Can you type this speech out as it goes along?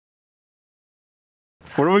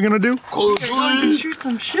What are we gonna do? Call of Duty. We're going to shoot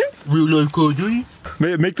some shit. Real life Call of Duty.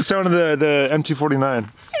 Make the sound of the MT49.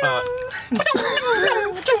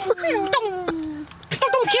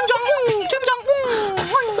 Kim Jong-un! Kim Jong-un!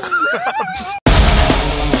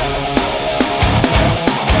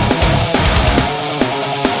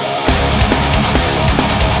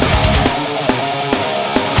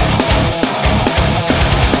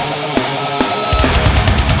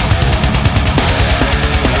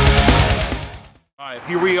 Alright,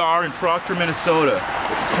 here we are in Proctor, Minnesota.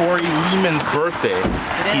 It's Corey Lehman's birthday.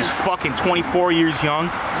 He's fucking 24 years young.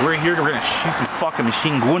 We're here, we're gonna shoot some fucking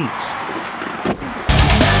machine guns.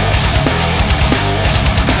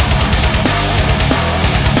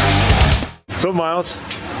 So Miles,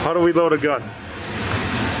 how do we load a gun?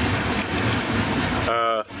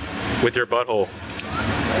 With your butthole.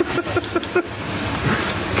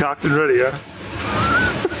 Cocked and ready, huh?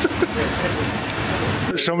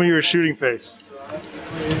 Show me your shooting face.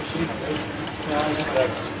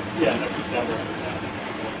 Next September.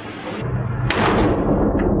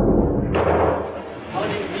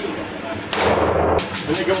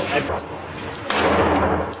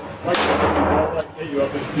 You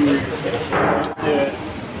up and see where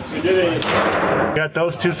you're You got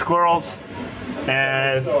those two squirrels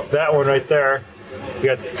and that one right there.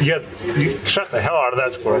 You shot the hell out of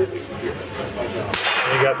that squirrel. And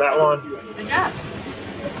you got that one. Good job.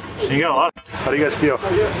 You got a lot. How do you guys feel?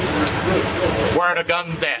 Where are the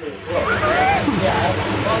guns at?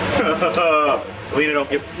 Lena don't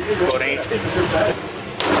give about anything.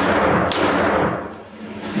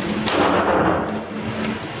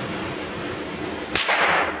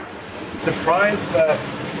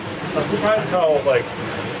 I'm surprised how like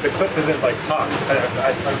the clip isn't like hot.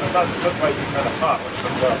 I thought the clip might be kind of hot when it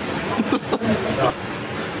comes out.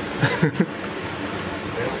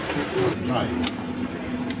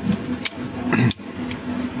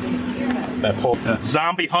 That pole.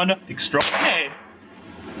 Zombie hunter extraordinaire.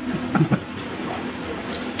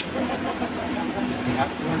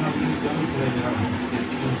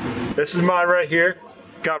 This is mine right here.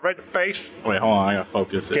 Got right in the face. Wait, hold on, I gotta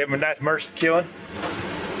focus it. Gave him a nice mercy killing.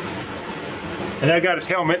 And I got his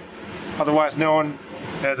helmet, otherwise known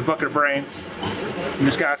as a bucket of brains. And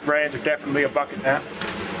this guy's brains are definitely a bucket now.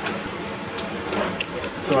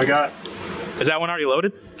 So I got. Is that one already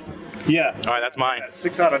loaded? Yeah. Alright, that's mine.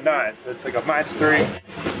 6 out of 9, so it's like a -3.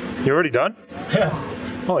 You already done? Yeah.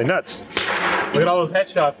 Holy nuts. Look at all those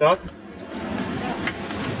headshots, dog.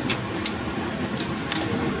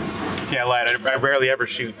 Can't lie, I rarely ever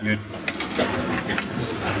shoot, dude.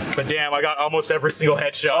 But damn, I got almost every single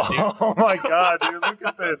headshot, dude. Oh my god, dude, look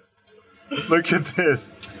at this. Look at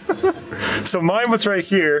this. So mine was right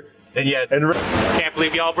here. And yet, can't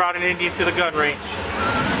believe y'all brought an Indian to the gun range.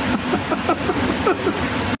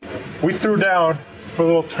 We threw down for a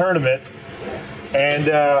little tournament, and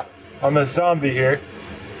on the zombie here,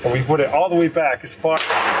 and we put it all the way back as far as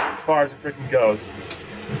it freaking goes.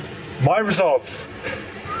 My results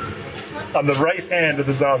on the right hand of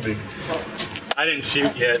the zombie. I didn't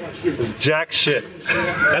shoot yet. It was jack shit.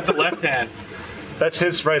 That's the left hand. That's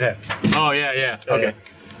his right hand. Oh, yeah. Okay.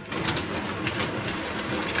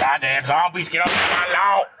 Goddamn zombies, get up my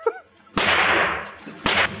law!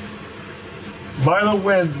 Milo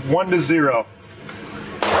wins 1-0.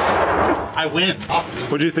 I win.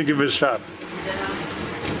 What do you think of his shots?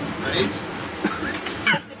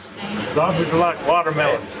 Zombies are like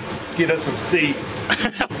watermelons. Let's get us some seeds.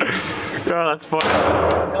 Oh, that's funny.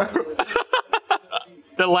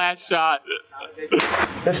 The last shot.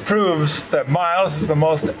 This proves that Miles is the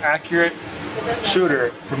most accurate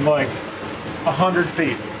shooter from like 100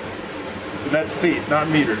 feet. And that's feet, not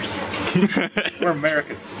meters. We're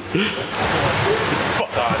Americans. Get the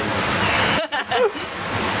fuck out of here.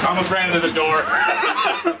 I almost ran into the door.